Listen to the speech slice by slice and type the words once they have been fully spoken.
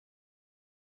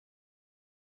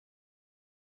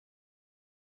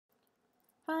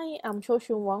Hi, I'm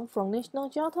Chiu-Hsuan from National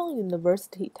Jiao Tong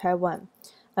University, Taiwan.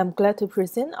 I'm glad to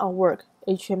present our work,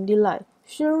 HMD Light,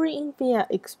 sharing in VR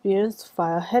experience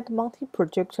via head-mounted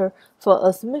projector for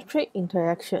asymmetric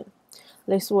interaction.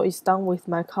 This work is done with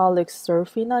my colleagues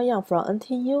Seraphina Yang from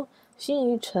NTU,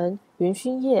 Hsin-Yu Chen,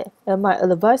 Yuan-Syun, and my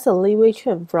advisor Liwei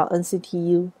Chen from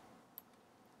NCTU.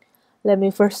 Let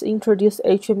me first introduce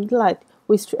HMD Light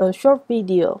with a short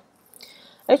video.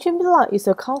 HMD Light is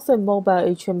a concept mobile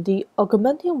HMD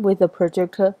augmenting with a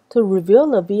projector to reveal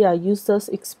the VR user's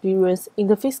experience in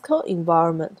the physical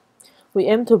environment. We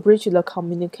aim to bridge the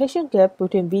communication gap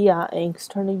between VR and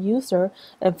external user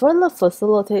and further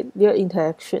facilitate their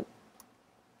interaction.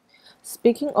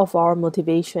 Speaking of our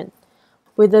motivation,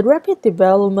 with the rapid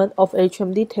development of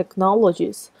HMD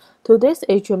technologies, today's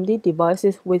HMD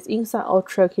devices with inside-out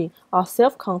tracking are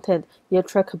self-contained yet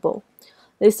trackable.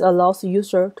 This allows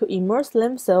users to immerse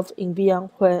themselves in VR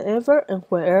whenever and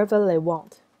wherever they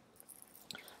want.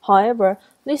 However,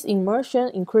 this immersion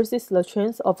increases the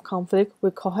chance of conflict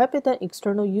with cohabiting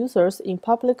external users in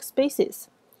public spaces.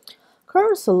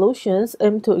 Current solutions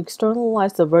aim to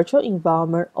externalize the virtual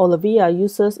environment or the VR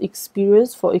user's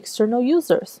experience for external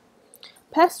users.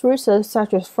 Past research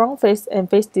such as front-face and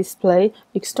face display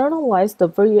externalize the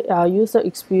VR user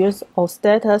experience or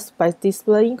status by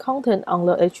displaying content on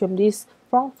the HMD's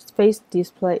front-face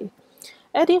display.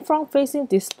 Adding front-facing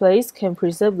displays can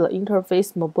preserve the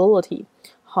interface mobility.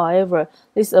 However,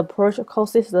 this approach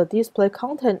causes the display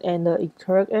content and the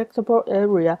interactable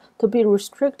area to be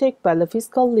restricted by the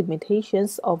physical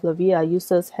limitations of the VR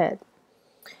user's head.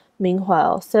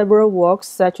 Meanwhile, several works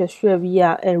such as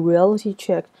VR and reality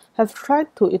check have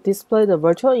tried to display the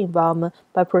virtual environment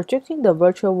by projecting the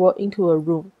virtual world into a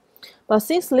room. But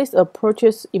since these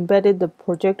approaches embedded the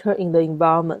projector in the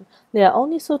environment, they are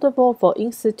only suitable for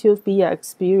in-situ VR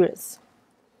experience.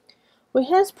 We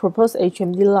hence propose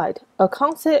HMD Light, a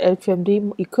concept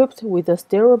HMD equipped with a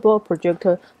steerable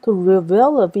projector to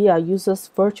reveal the VR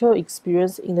user's virtual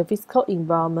experience in the physical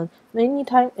environment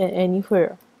anytime and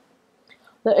anywhere.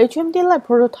 The HMD Light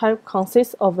prototype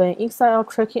consists of an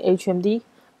inside-out tracking HMD,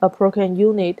 a program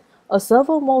unit, a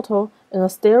servo motor, and a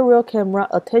stereo camera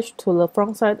attached to the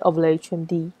front side of the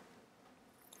HMD.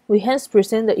 We hence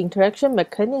present the interaction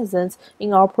mechanisms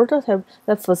in our prototype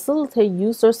that facilitate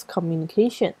users'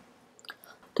 communication.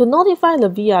 To notify the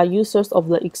VR users of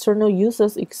the external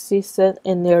user's existence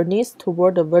and their needs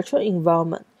toward the virtual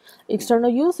environment, external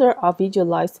users are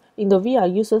visualized in the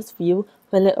VR user's view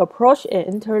when they approach and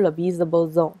enter the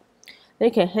visible zone. They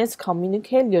can hence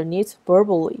communicate their needs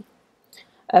verbally.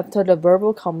 After the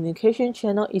verbal communication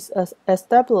channel is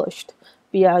established,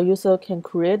 VR user can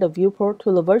create a viewport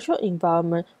to the virtual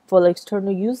environment for the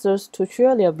external users to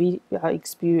share their VR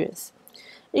experience.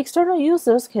 External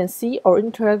users can see or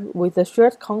interact with the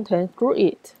shared content through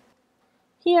it.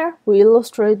 Here, we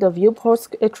illustrate the viewport's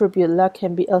attribute that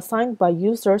can be assigned by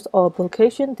users or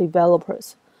application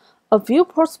developers. A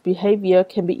viewport's behavior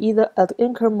can be either at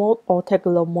anchor mode or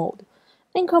tag-along mode.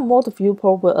 Anchor mode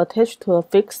viewport will attach to a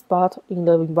fixed spot in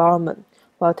the environment,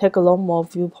 while tag-along mode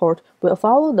viewport will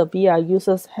follow the VR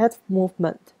user's head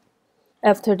movement.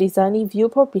 After designing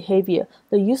viewport behavior,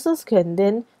 the users can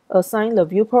then assign the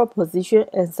viewport position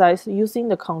and size using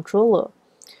the controller.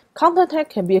 Content tag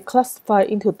can be classified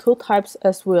into two types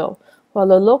as well. While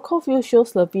the local view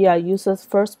shows the VR user's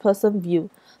first-person view,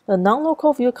 the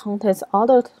non-local view contains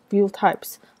other view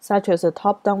types, such as a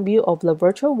top-down view of the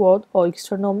virtual world or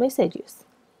external messages.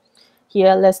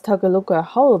 Here, let's take a look at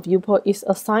how a viewport is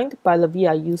assigned by the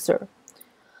VR user.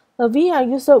 The VR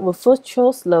user will first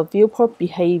choose the viewport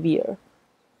behavior.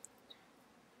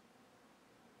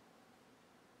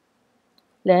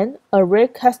 Then, a ray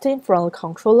casting from the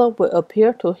controller will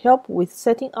appear to help with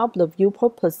setting up the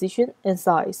viewport position and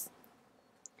size.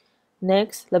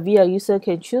 Next, the VR user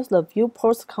can choose the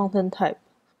viewport's content type.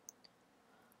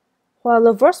 While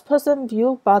the first-person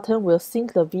view button will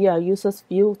sync the VR user's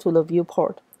view to the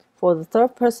viewport, for the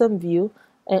third-person view,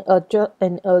 an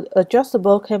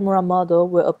adjustable camera model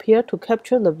will appear to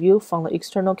capture the view from the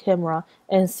external camera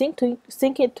and sync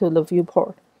it to the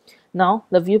viewport. Now,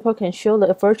 the viewport can show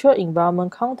the virtual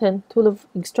environment content to the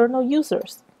external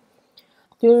users.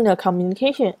 During the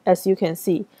communication, as you can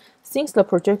see, since the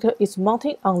projector is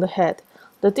mounted on the head,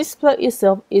 the display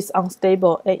itself is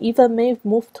unstable and even may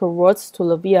move towards to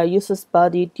the VR user's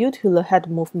body due to the head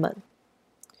movement.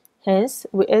 Hence,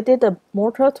 we added a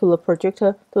motor to the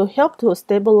projector to help to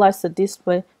stabilize the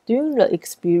display during the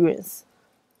experience.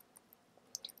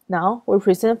 Now, we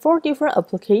present 4 different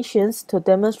applications to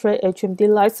demonstrate HMD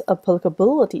Light's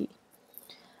applicability.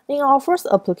 In our first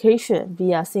application,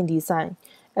 via scene design,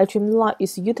 HMD Light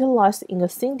is utilized in a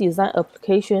scene design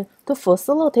application to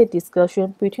facilitate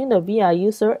discussion between the VR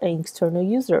user and external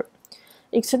user.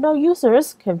 External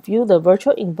users can view the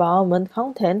virtual environment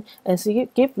content and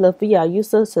give the VR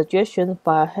user suggestions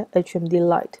via HMD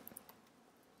Light.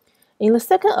 In the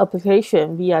second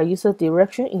application, VR user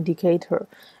direction indicator,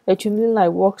 HMD Light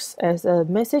works as a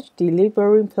message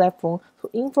delivering platform to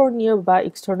inform nearby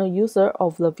external user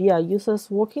of the VR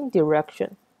user's working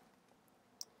direction.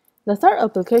 The third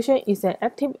application is an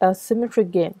active asymmetric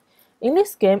game. In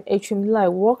this game, HMD Light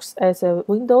works as a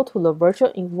window to the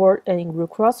virtual world and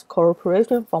requires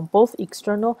cooperation from both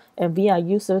external and VR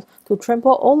users to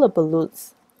trample all the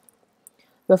balloons.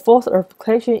 The fourth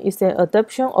application is an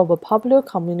adaptation of a popular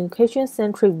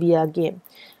communication-centric VR game.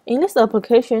 In this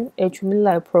application, HMD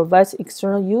Light provides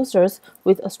external users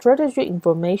with strategic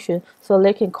information so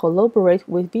they can collaborate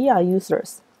with VR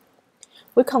users.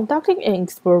 We conducted an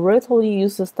exploratory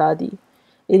user study.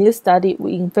 In this study,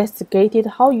 we investigated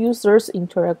how users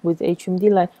interact with HMD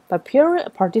Light by pairing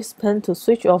participants to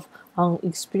switch off on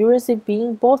experiencing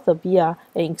being both a VR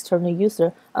and external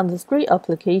user on the 3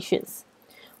 applications.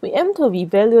 We aim to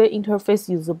evaluate interface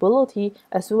usability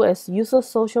as well as user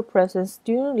social presence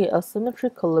during the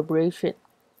asymmetric collaboration.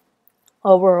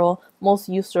 Overall, most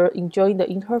users enjoyed the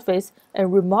interface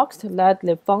and remarked that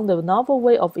they found the novel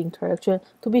way of interaction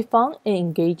to be fun and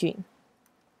engaging.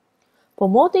 For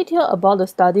more detail about the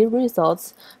study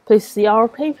results, please see our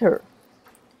paper.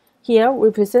 Here, we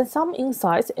present some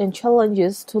insights and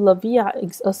challenges to the VR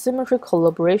asymmetric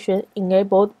collaboration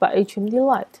enabled by HMD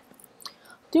Light.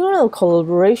 During the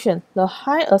collaboration, the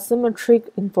high asymmetric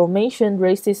information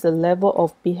raises the level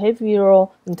of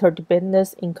behavioral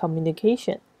interdependence in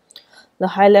communication. The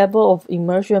high level of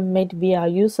immersion made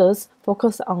VR users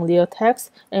focus on their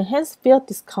tasks and hence feel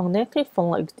disconnected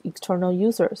from external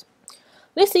users.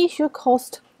 This issue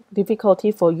caused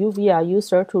difficulty for VR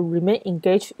users to remain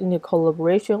engaged in the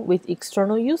collaboration with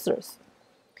external users.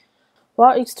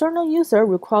 While external users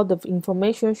require the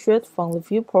information shared from the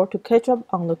viewport to catch up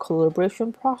on the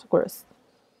collaboration progress.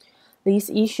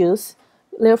 These issues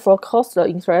therefore cause the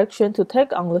interaction to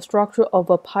take on the structure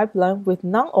of a pipeline with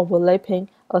non-overlapping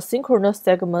asynchronous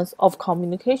segments of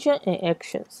communication and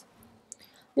actions.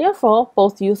 Therefore,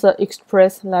 both users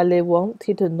expressed that they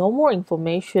wanted to know more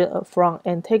information from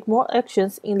and take more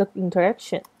actions in the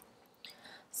interaction.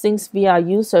 Since VR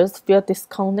users feel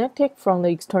disconnected from the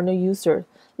external user,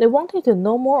 they wanted to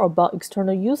know more about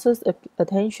external users'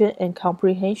 attention and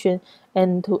comprehension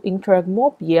and to interact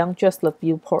more beyond just the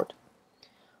viewport.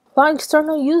 While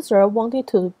external users wanted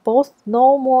to both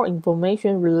know more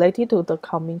information related to the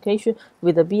communication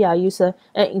with the VR user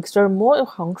and exert more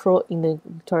control in the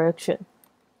interaction.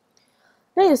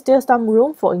 There is still some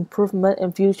room for improvement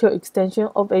and future extension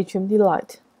of HMD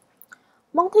Light.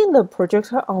 Mounting the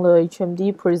projector on the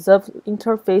HMD preserves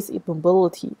interface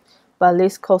mobility, but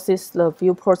this causes the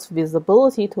viewport's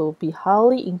visibility to be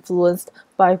highly influenced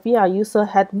by VR user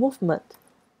head movement.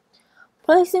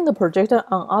 Placing the projector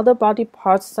on other body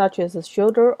parts such as the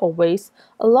shoulder or waist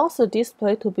allows the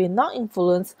display to be not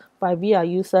influenced by VR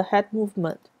user head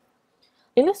movement.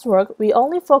 In this work, we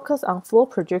only focus on flow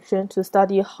projection to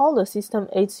study how the system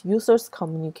aids users'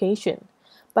 communication.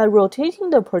 By rotating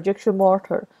the projection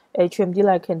motor, HMD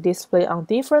Light can display on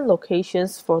different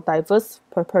locations for diverse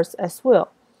purposes as well,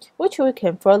 which we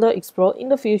can further explore in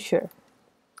the future.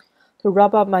 To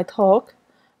wrap up my talk,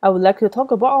 I would like to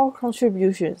talk about our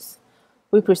contributions.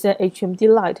 We present HMD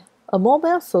Light, a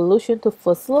mobile solution to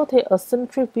facilitate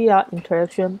asymmetric VR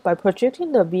interaction by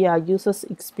projecting the VR user's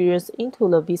experience into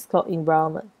the physical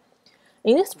environment.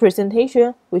 In this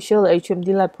presentation, we show the HMD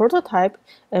Light prototype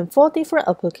and 4 different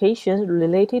applications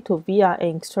related to VR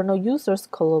and external users'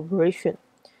 collaboration.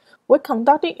 We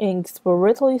conducted an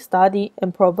exploratory study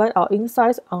and provide our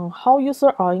insights on how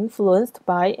users are influenced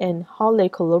by and how they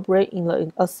collaborate in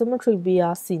the asymmetric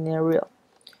VR scenario.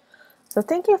 So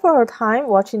thank you for your time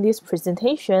watching this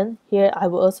presentation. Here I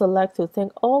would also like to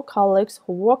thank all colleagues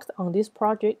who worked on this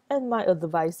project and my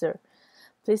advisor.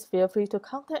 Please feel free to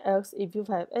contact us if you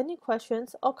have any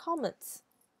questions or comments.